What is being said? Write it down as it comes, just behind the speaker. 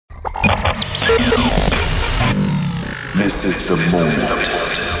This is the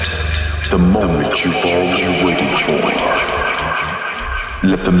moment you've all been waiting for.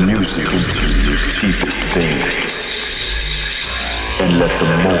 Let the music into your deepest veins, and let the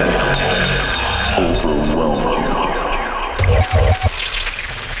moment overwhelm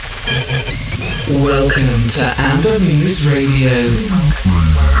you. Welcome to Amber Muse Radio.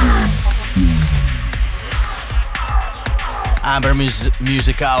 Amber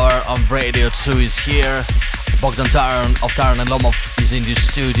Music Hour on Radio 2 is here. Bogdan Taran of Taran and Lomov is in the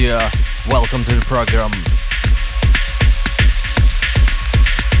studio. Welcome to the program.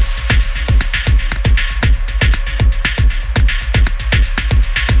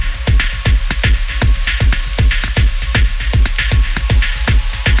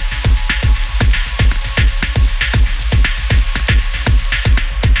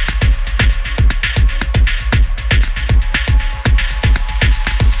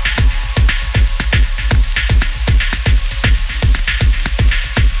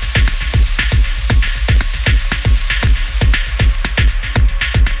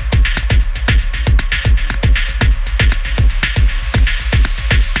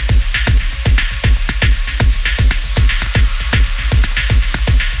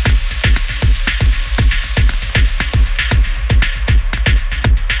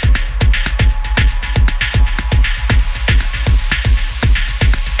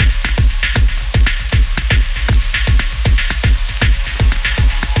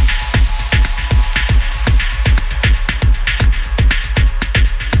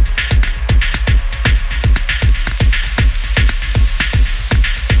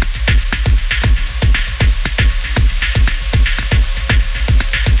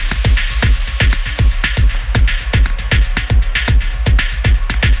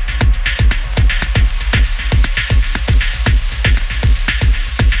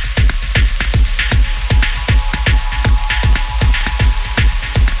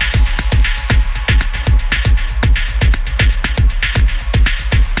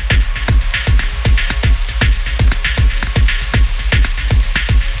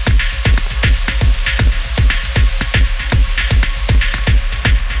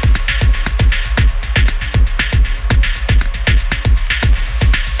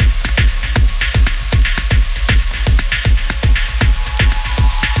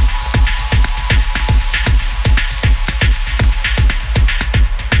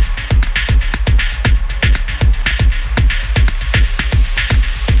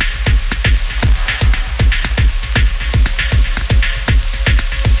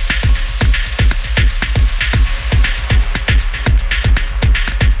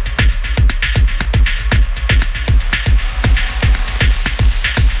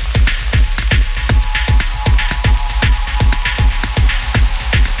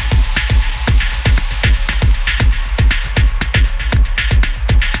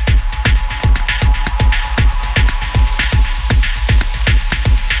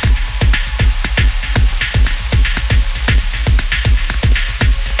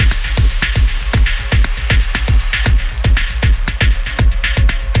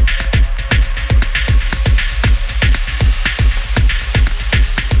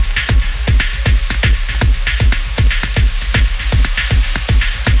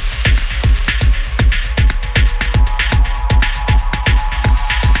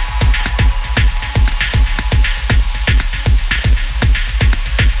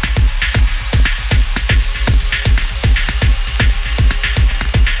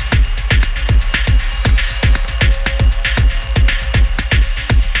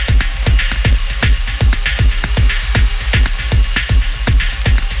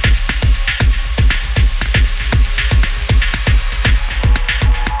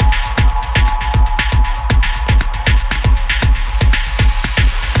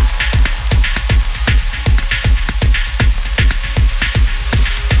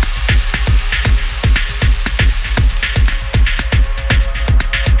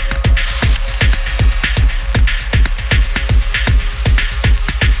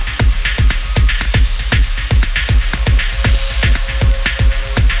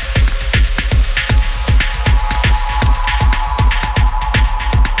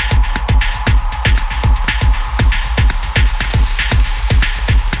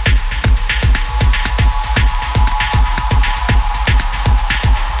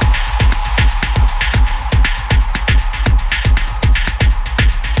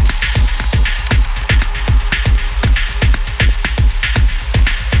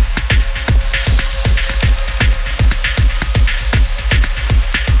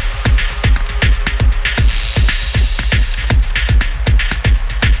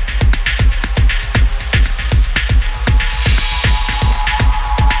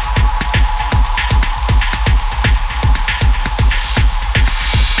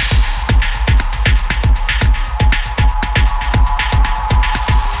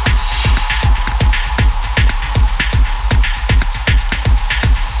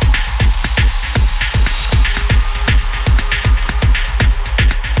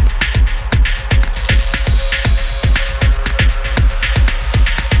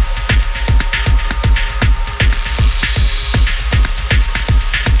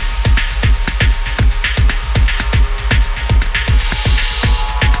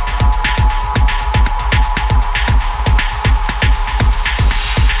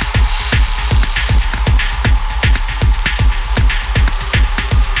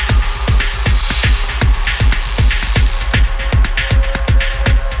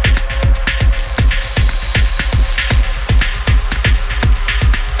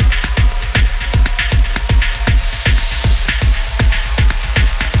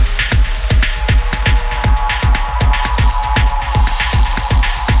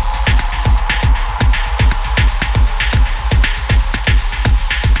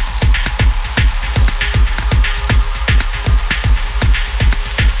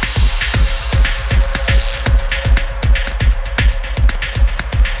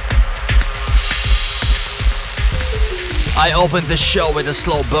 opened the show with a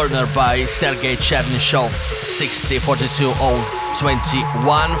slow burner by Sergei Chernyshev,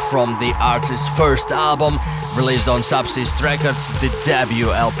 6042-021, from the artist's first album, released on Subsist Records, the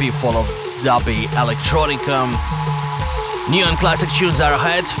debut LP full of dubby electronica. New and classic tunes are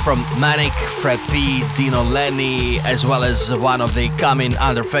ahead from Manic, Fred P, Dino Lenny, as well as one of the coming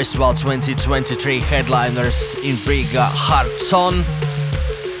Under Festival 2023 headliners in Riga, Hartson.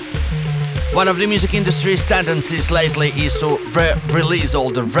 One of the music industry's tendencies lately is to release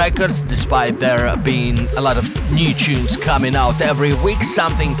older records, despite there being a lot of new tunes coming out every week.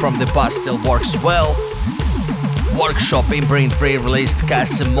 Something from the past still works well. Workshop Imprint re-released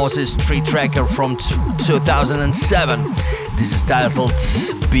Cass Moses 3-tracker from 2007. This is titled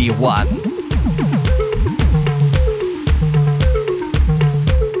B1.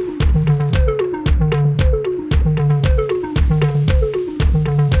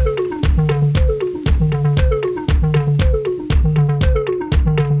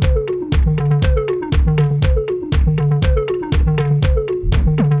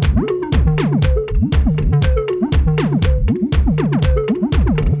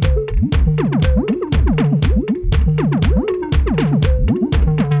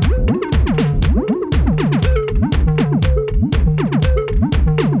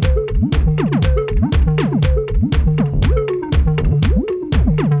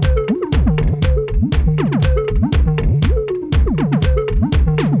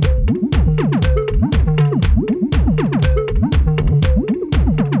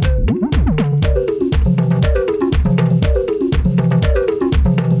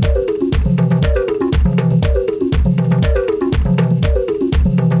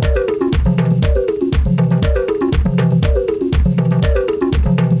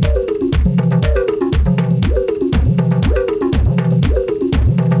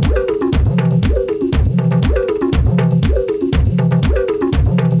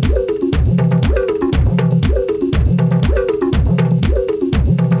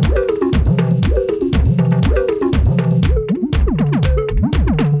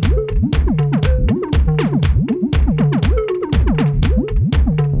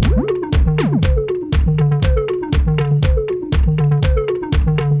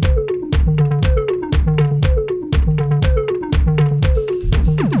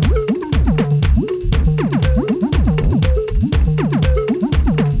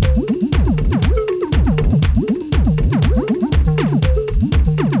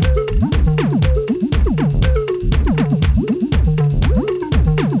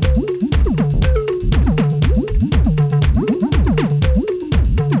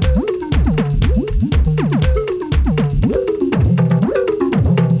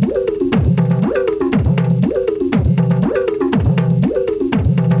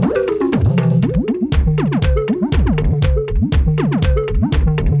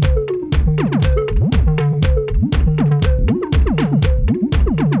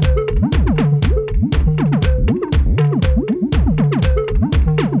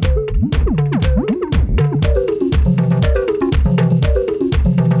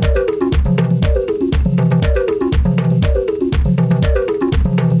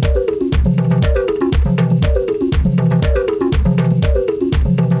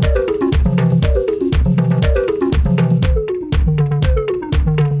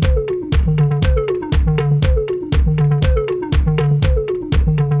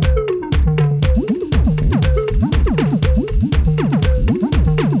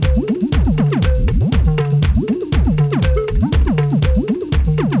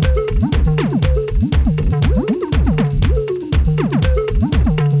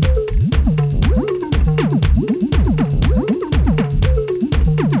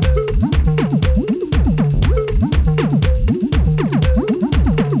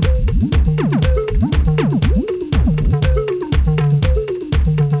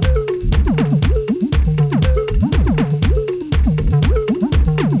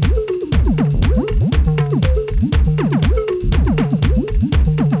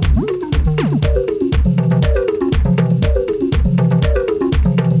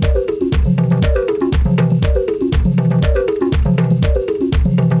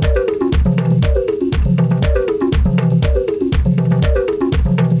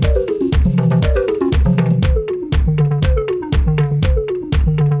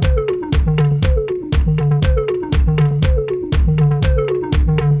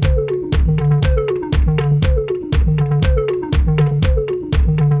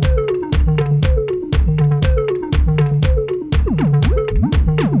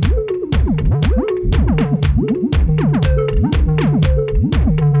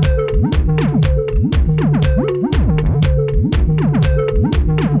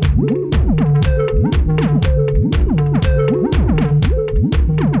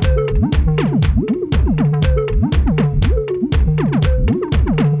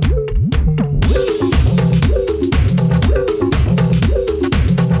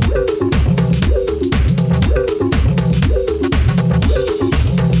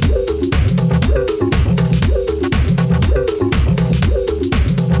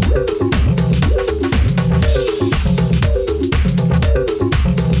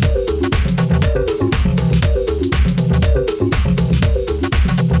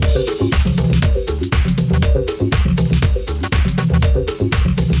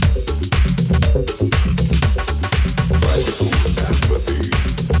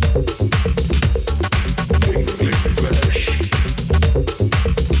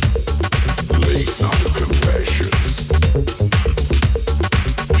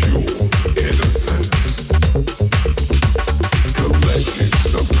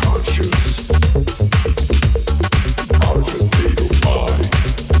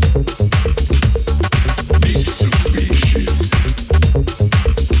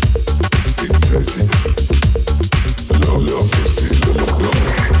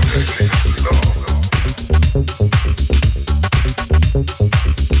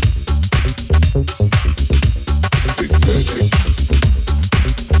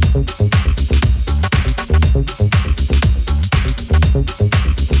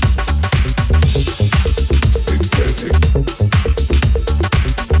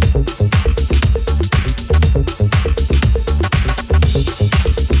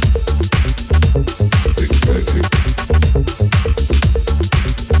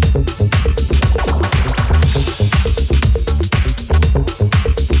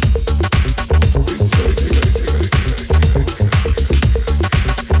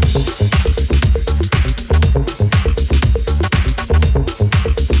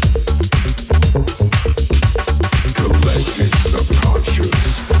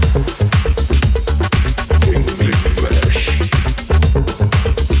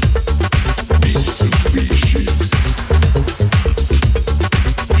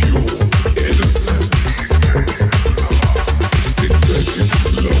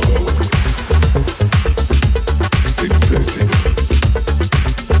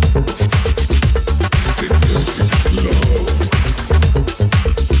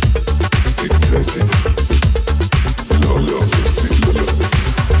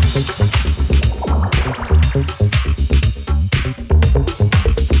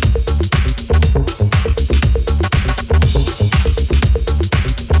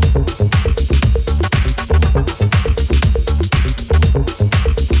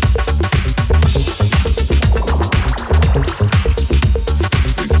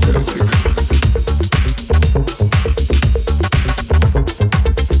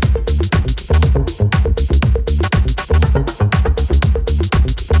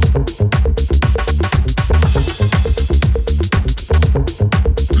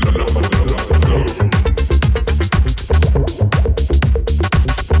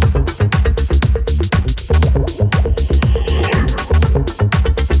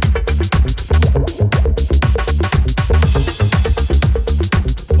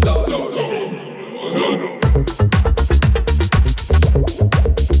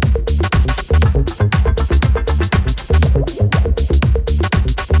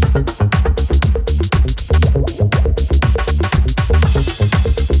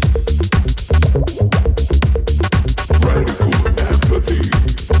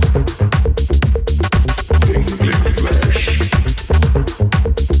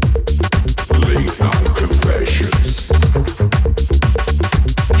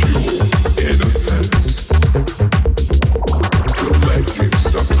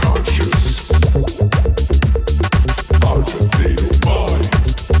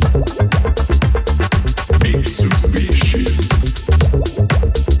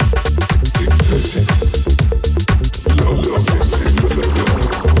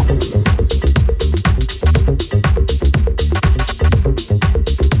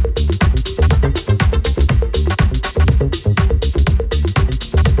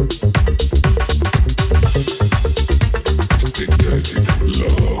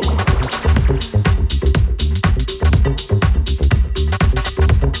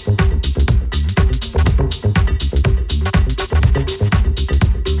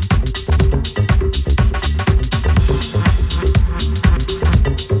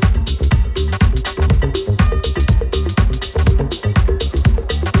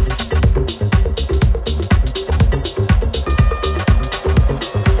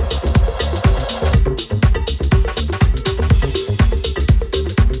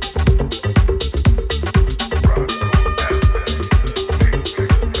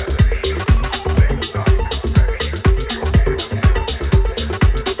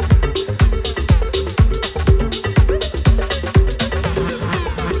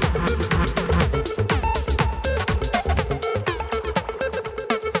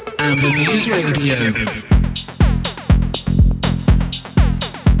 Muse Radio.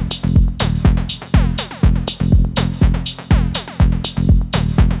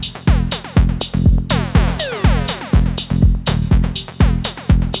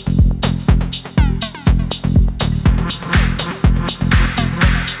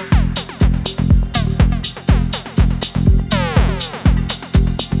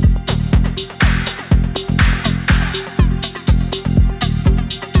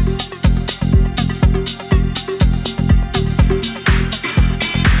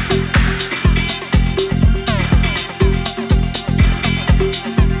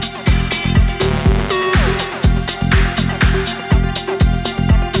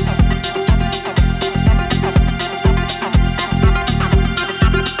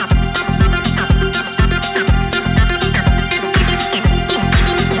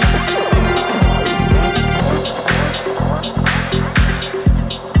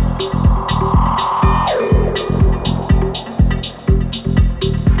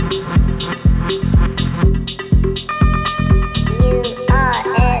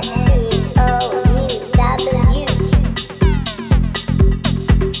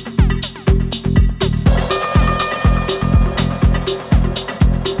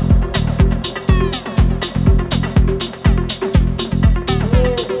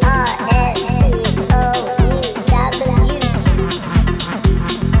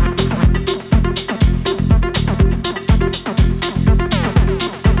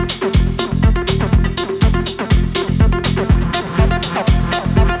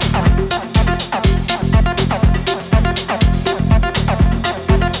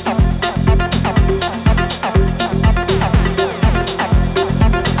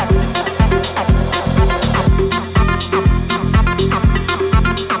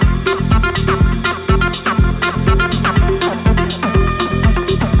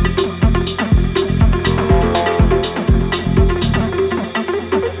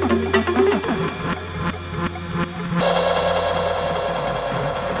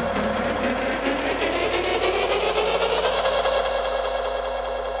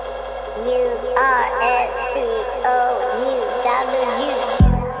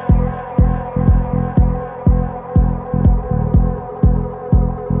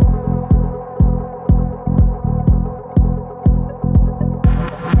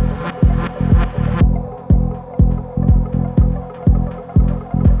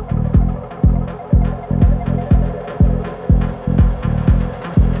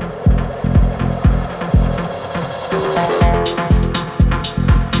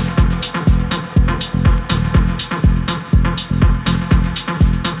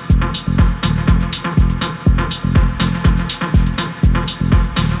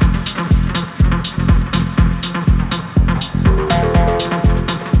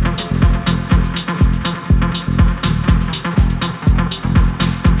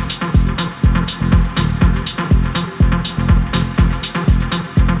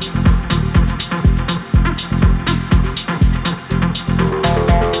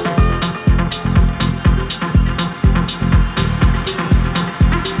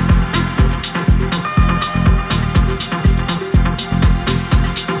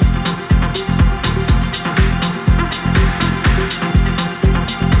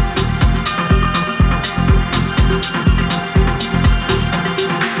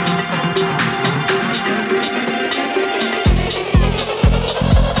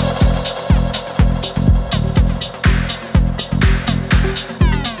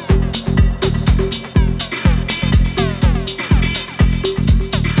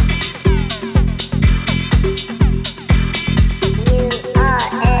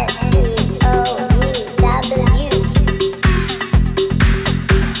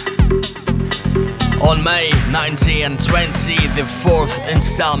 On May 19 and 20, the fourth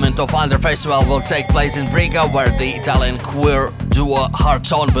installment of Under Festival will take place in Riga, where the Italian queer duo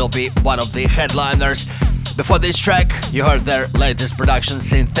Hearton will be one of the headliners. Before this track, you heard their latest production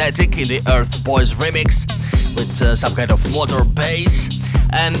Synthetic in the Earth Boys remix with some kind of motor bass,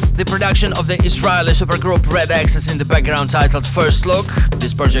 and the production of the Israeli supergroup Red Access in the background titled First Look.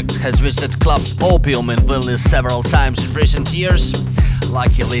 This project has visited Club Opium in Vilnius several times in recent years,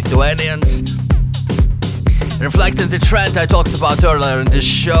 lucky Lithuanians. Reflecting the trend I talked about earlier in this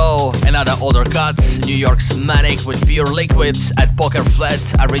show, another older cut, New York's Manic with Pure Liquids at Poker Flat,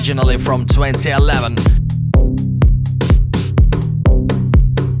 originally from 2011.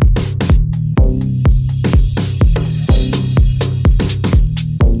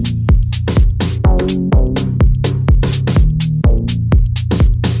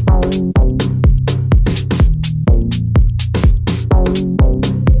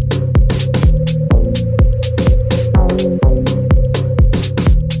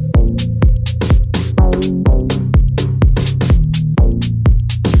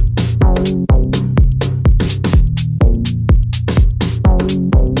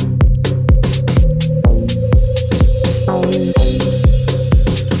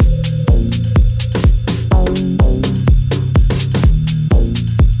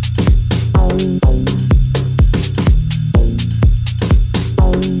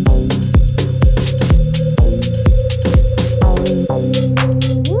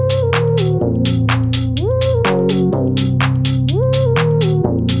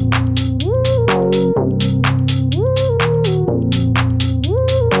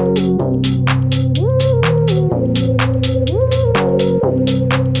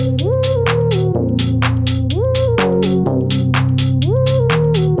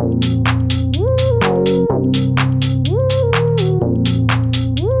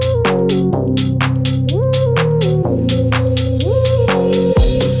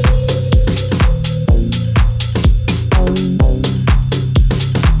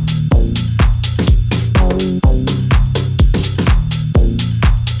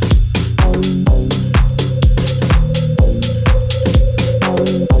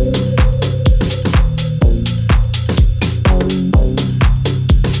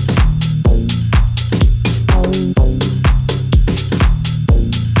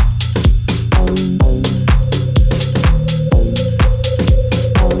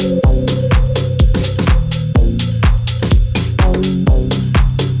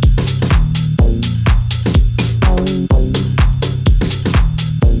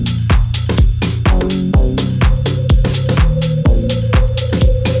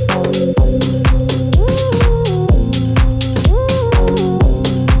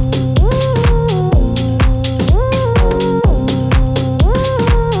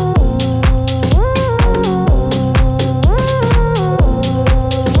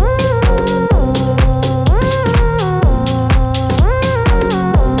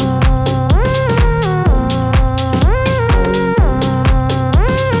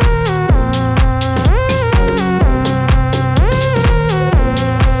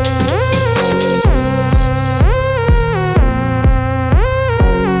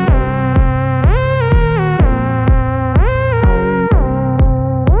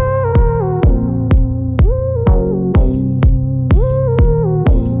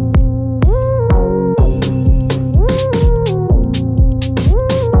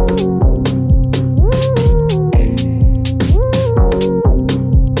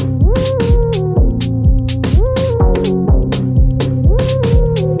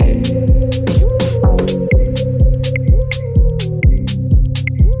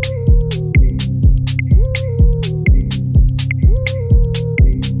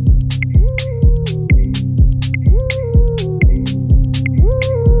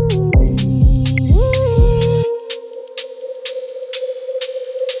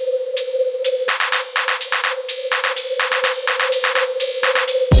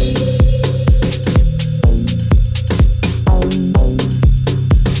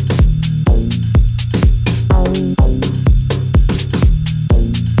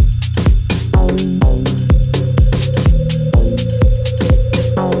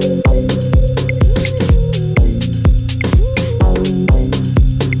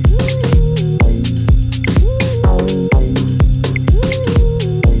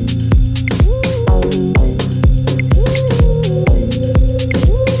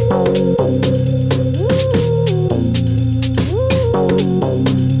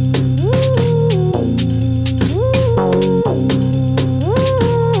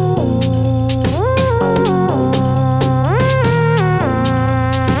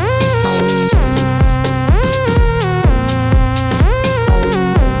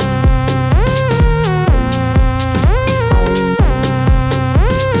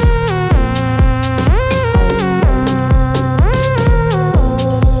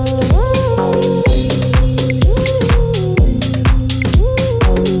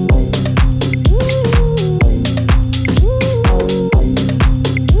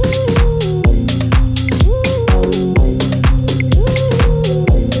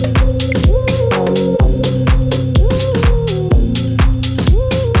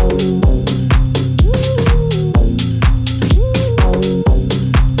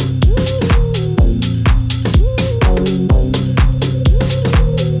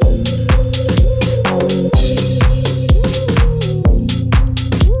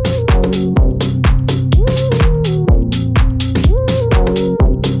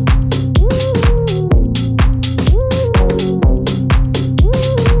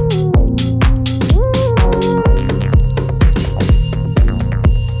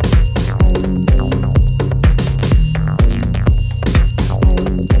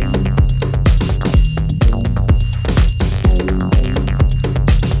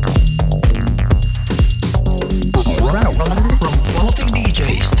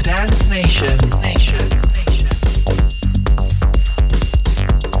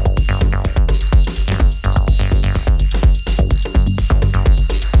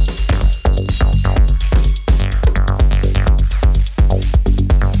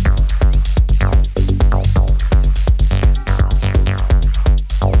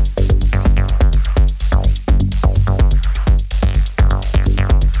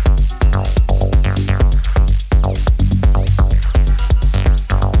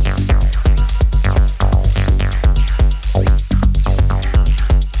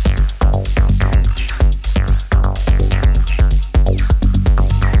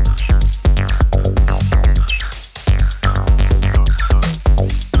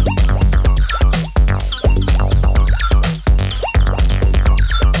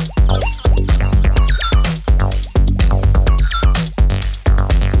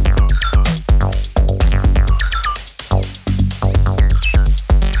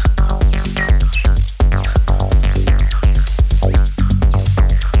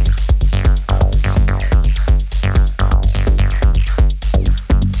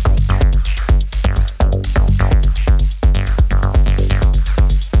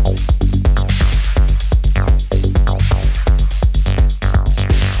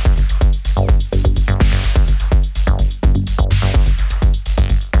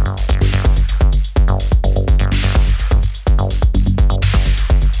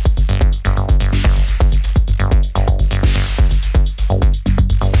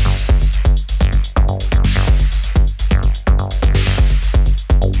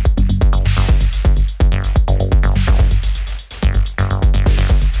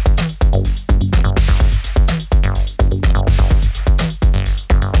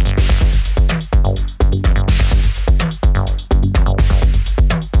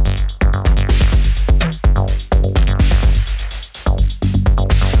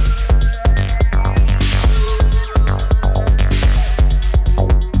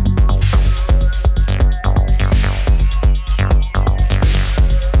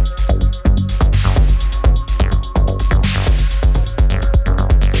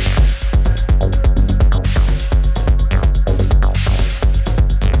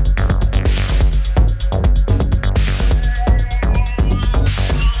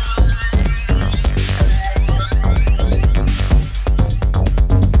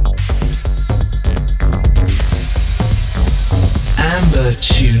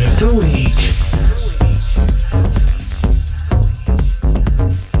 Tune of the Week.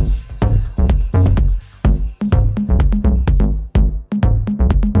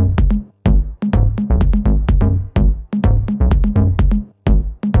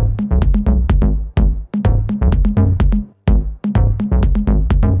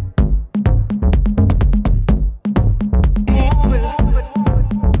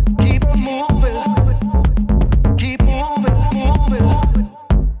 Moving.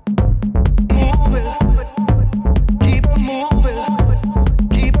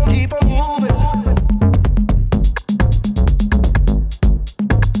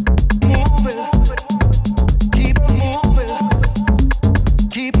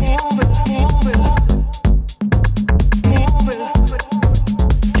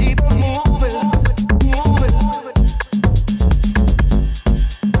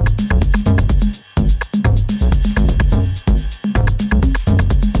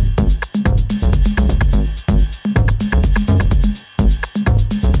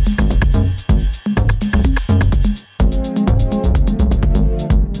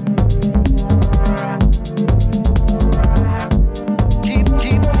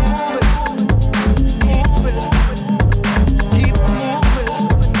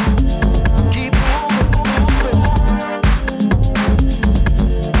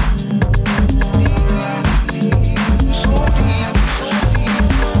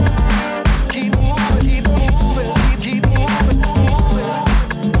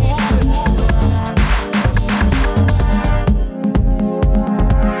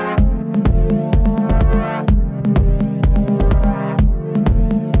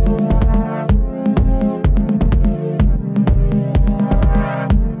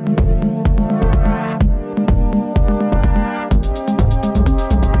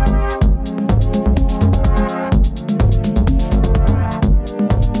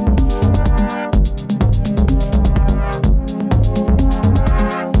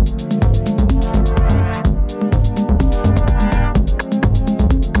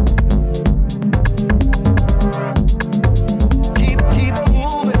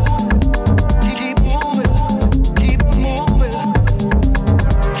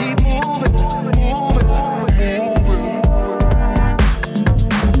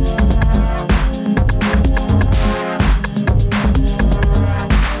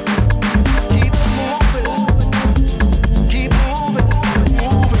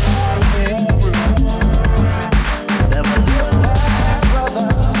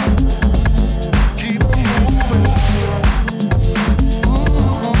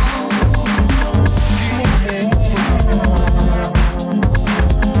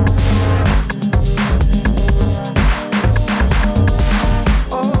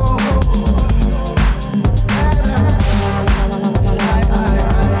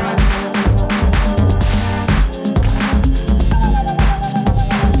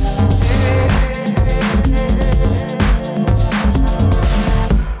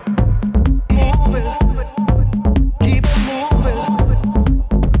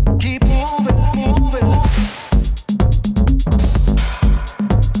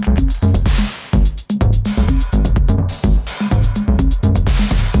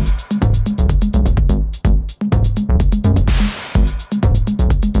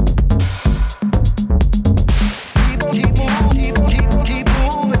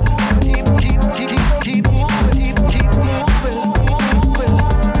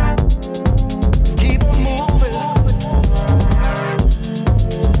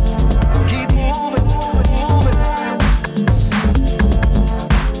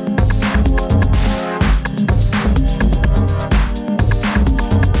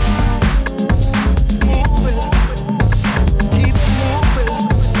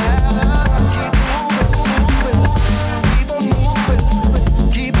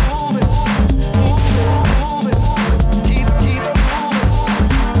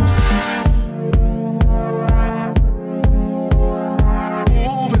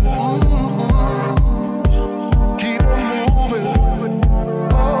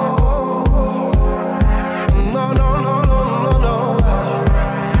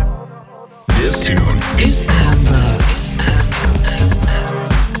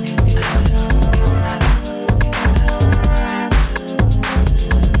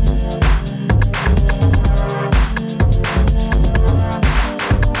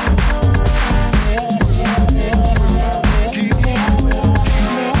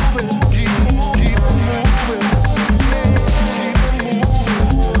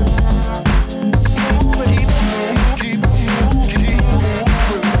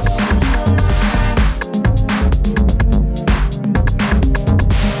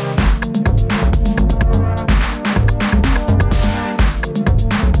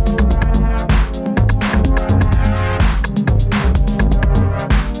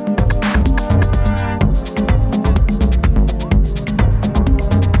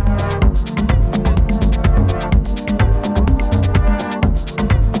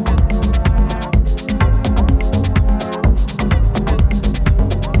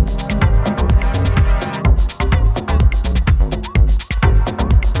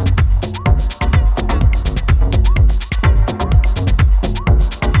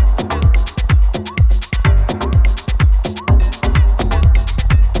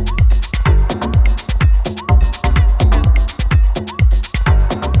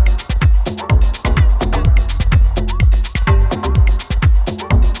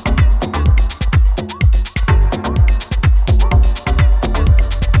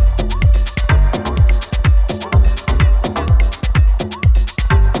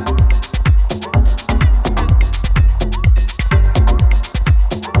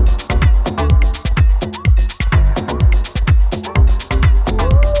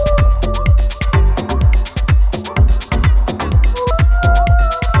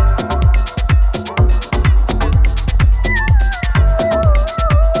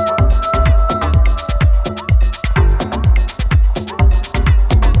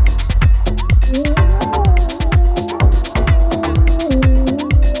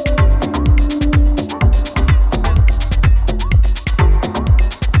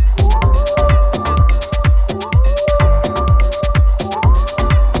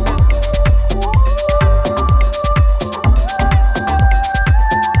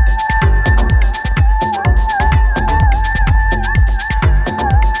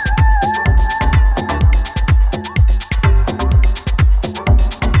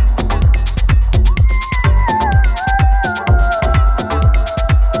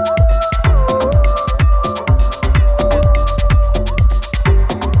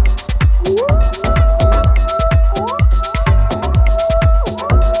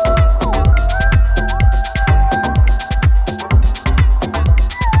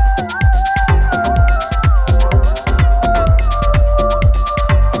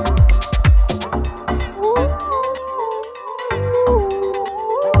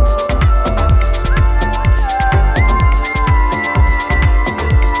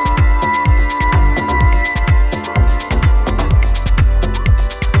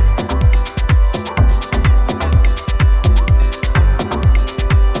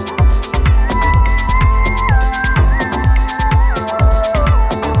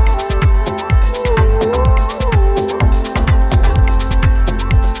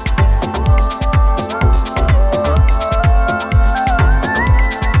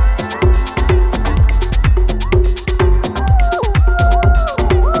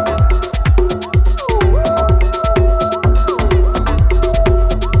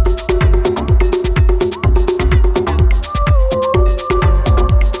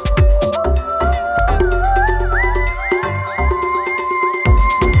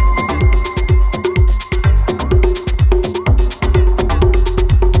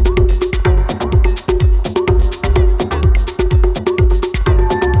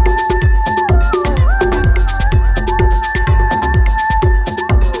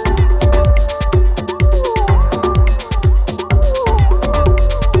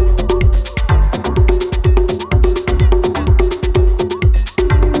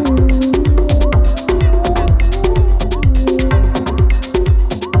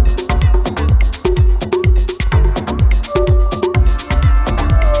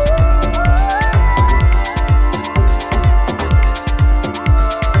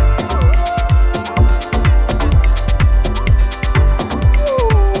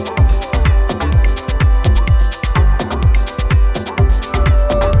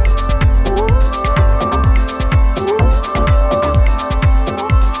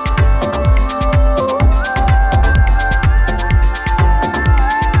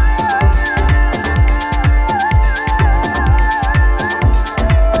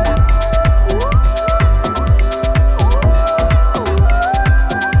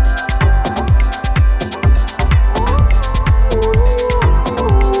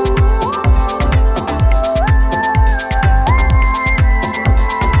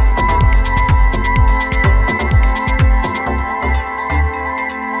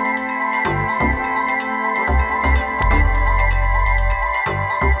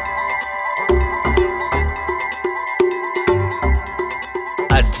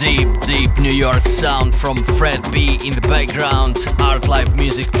 Deep New York sound from Fred B in the background. Art Life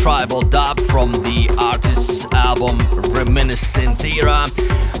Music Tribal Dub from the artist's album Reminiscent Era,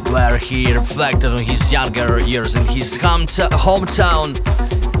 where he reflected on his younger years in his hometown.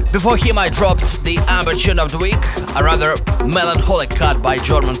 Before him I dropped the Amber Tune of the Week, a rather melancholic cut by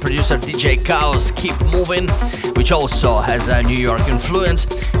German producer DJ Chaos, Keep Moving, which also has a New York influence.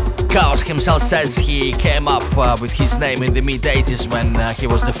 Chaos himself says he came up with his name in the mid-80s when he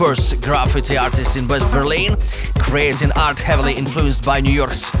was the first graffiti artist in West Berlin, creating art heavily influenced by New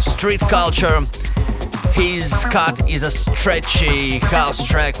York's street culture. His cut is a stretchy house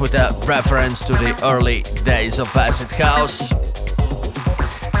track with a reference to the early days of acid house.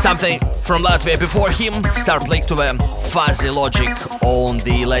 Something from Latvia before him, Starblick to a Fuzzy Logic on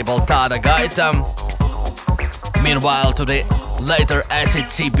the label Tada Gaita. Meanwhile, to the later Acid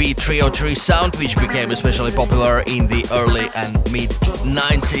TB 303 sound, which became especially popular in the early and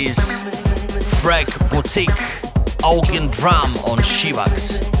mid-90s. Frag Boutique, Augen Drum on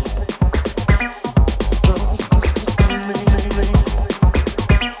Shivax.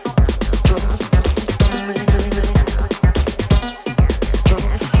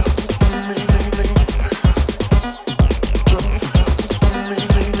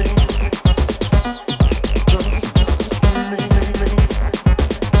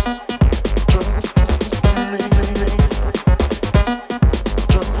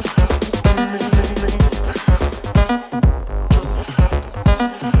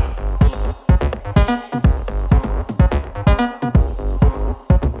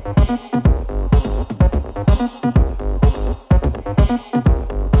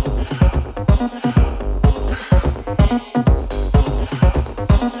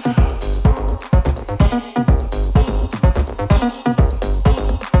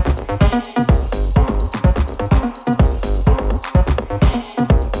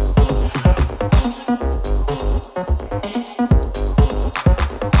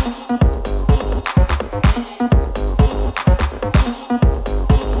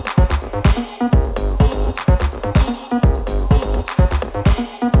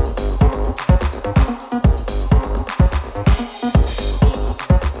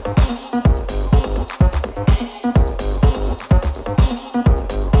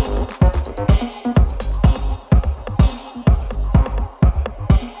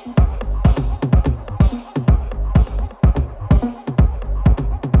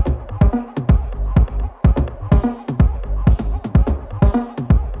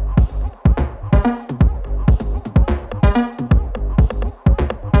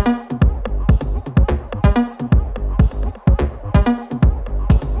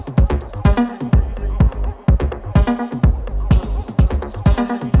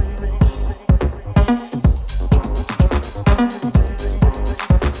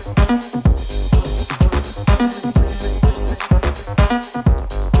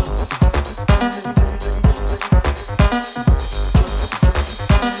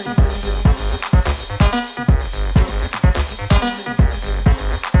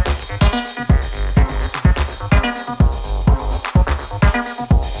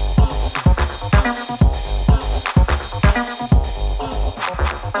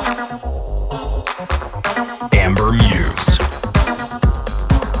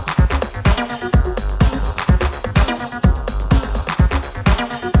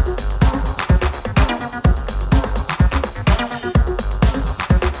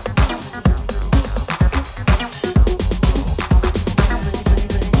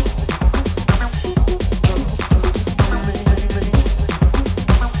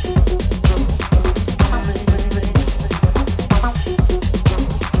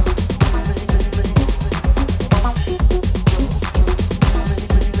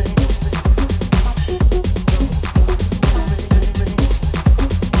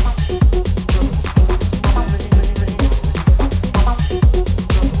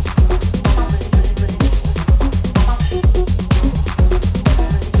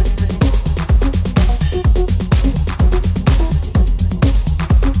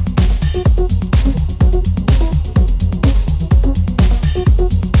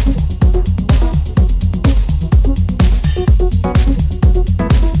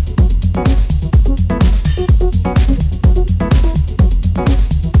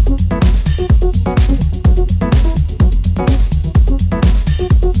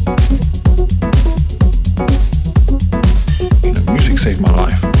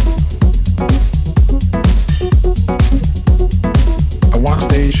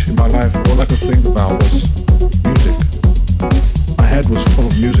 was full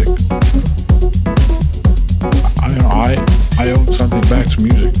of music. I owe something back to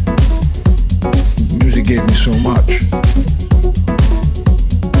music. Music gave me so much.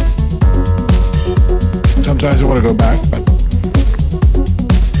 Sometimes I want to go back, but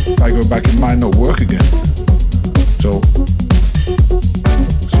if I go back, it might not work again. So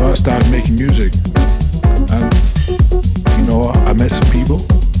I started making music, and I met some people,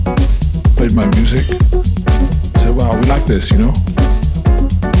 played my music, said, "Wow, we like this,"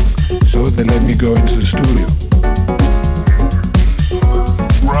 So they let me go into the studio.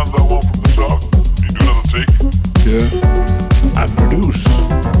 Round that one from the top. You do another take. Yeah, I produce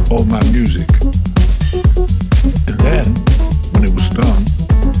all my music, and then when it was done,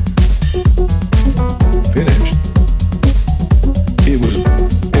 finished, it was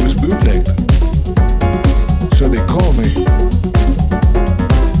bootlegged. So they called me.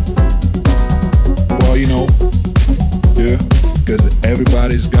 Well, yeah, because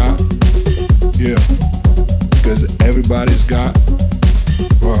everybody's got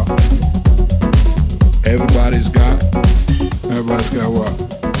what?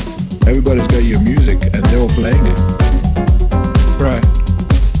 Everybody's got your music and they were playing it. Right.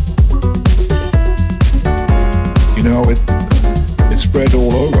 It spread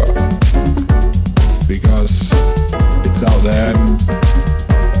all over because it's out there and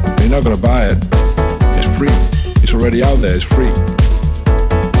you're not gonna buy it. It's free. It's already out there, it's free.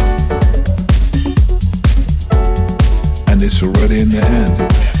 And it's already in their hands.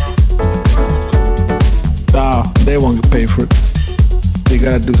 Nah, they won't pay for it. They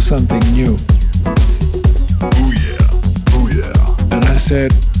gotta do something new. Oh yeah, oh yeah. And I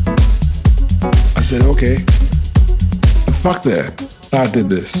said, okay, fuck that. I did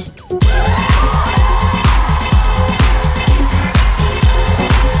this.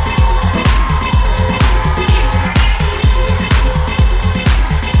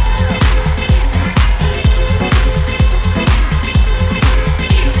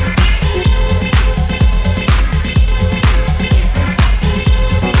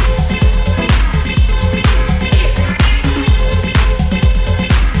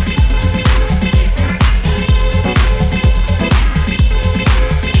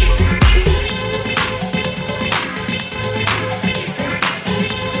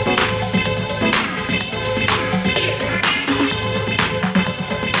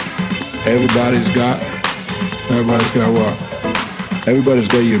 Everybody's got what? Everybody's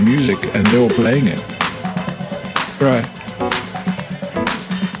got your music and they were playing it. Right.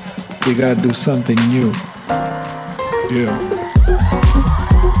 You gotta do something new. Yeah.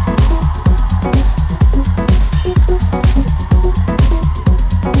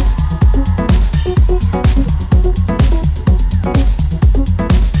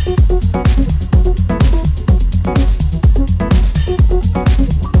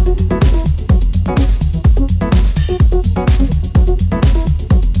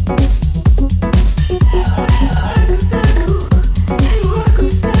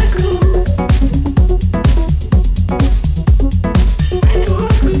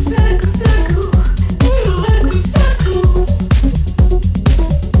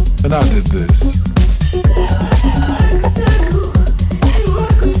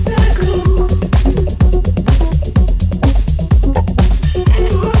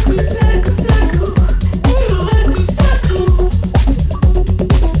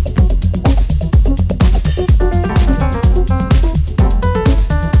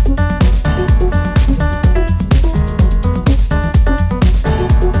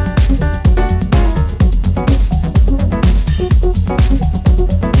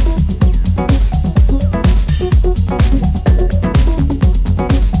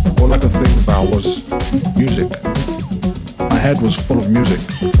 Was full of music.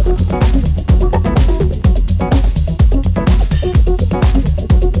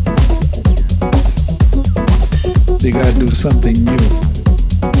 They gotta do something new.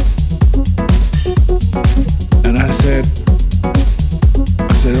 And I said,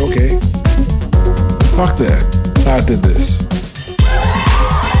 okay, fuck that. I did this.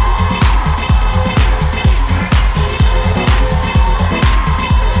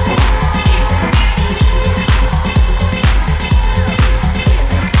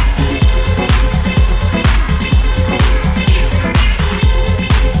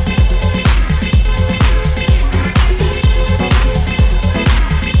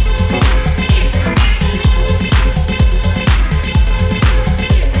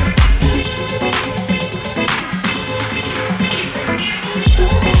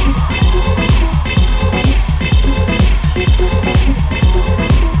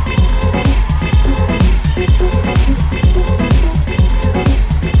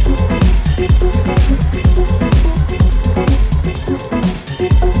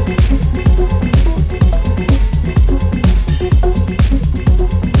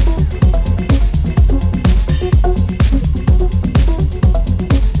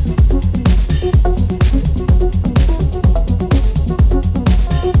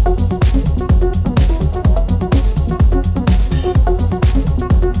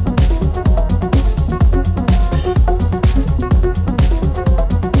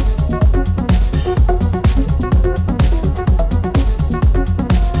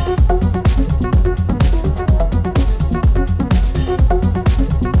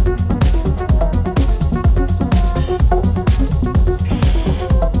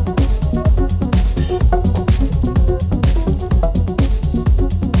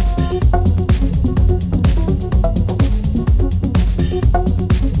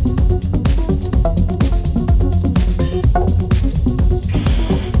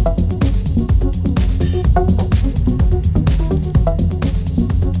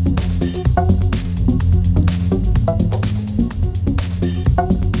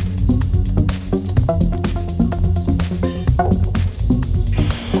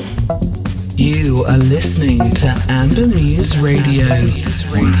 You are listening to Amber Muse Radio.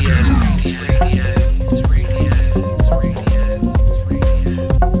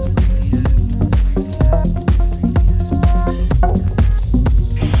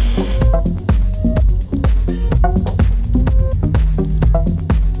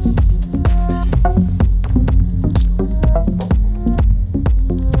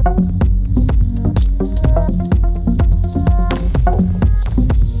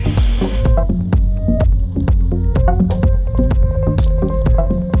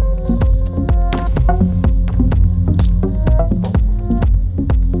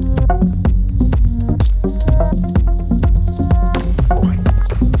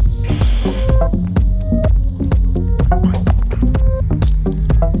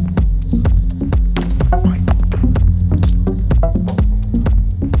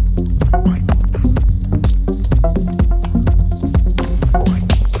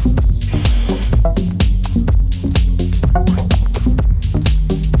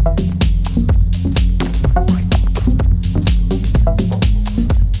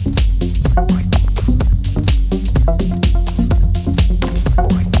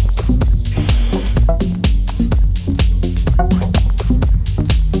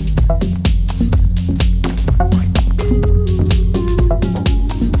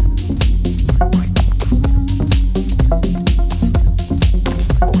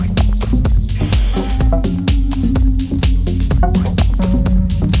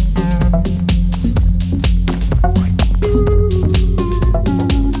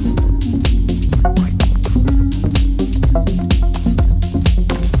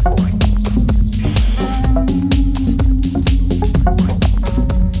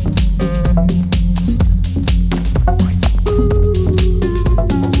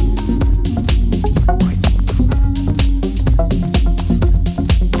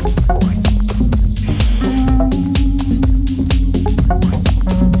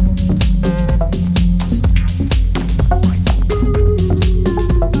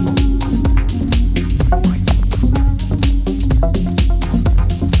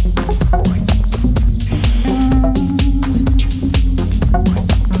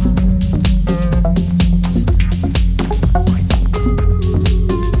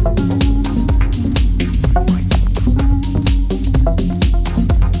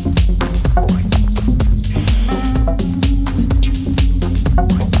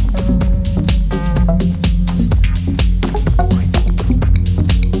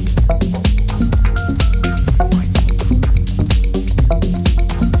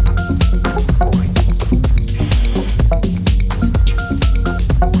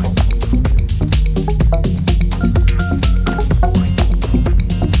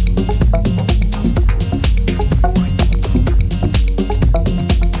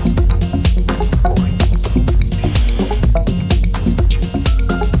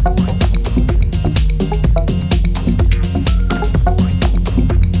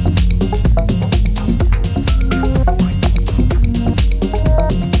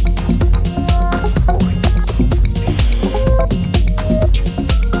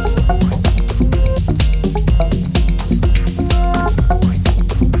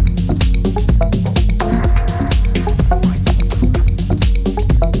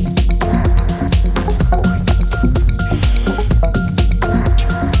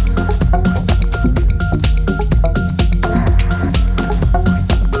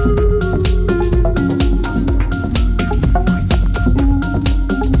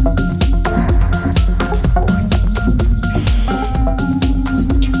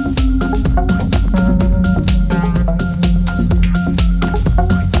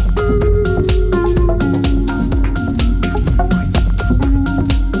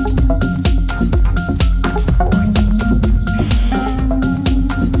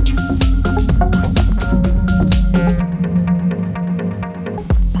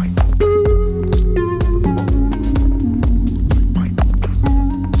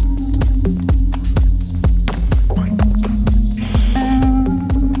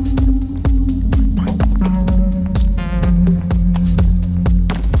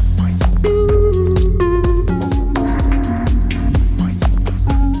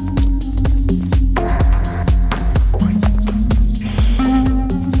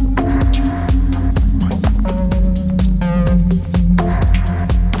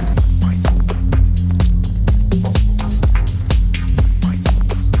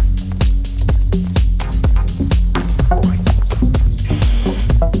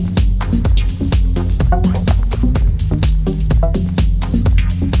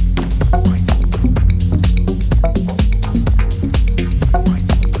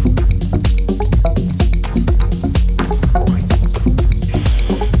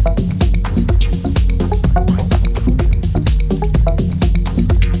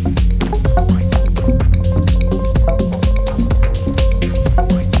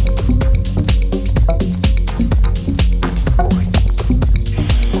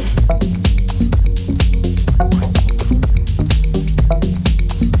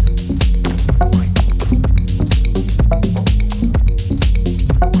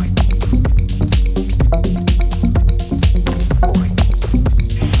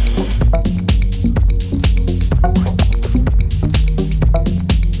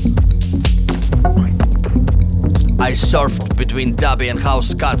 between dubby and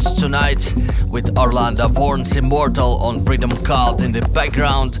house cuts tonight, with Orlando Vaughn's Immortal on Rhythm Cult in the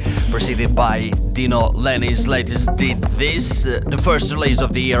background, preceded by Dino Lenny's latest Did This, the first release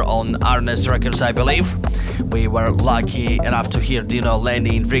of the year on Arnes Records, I believe. We were lucky enough to hear Dino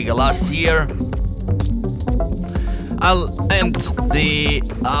Lenny in Riga last year. I'll end the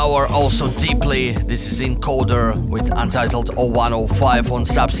hour also deeply. This is Encoder with Untitled 0105 on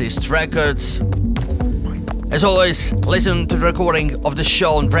Subsist Records. As always, listen to the recording of the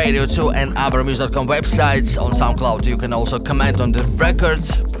show on Radio 2 and AmberMuse.com websites. On SoundCloud you can also comment on the record.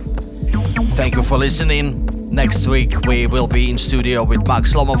 Thank you for listening. Next week we will be in studio with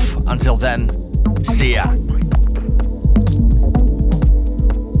Max Lomov. Until then, see ya.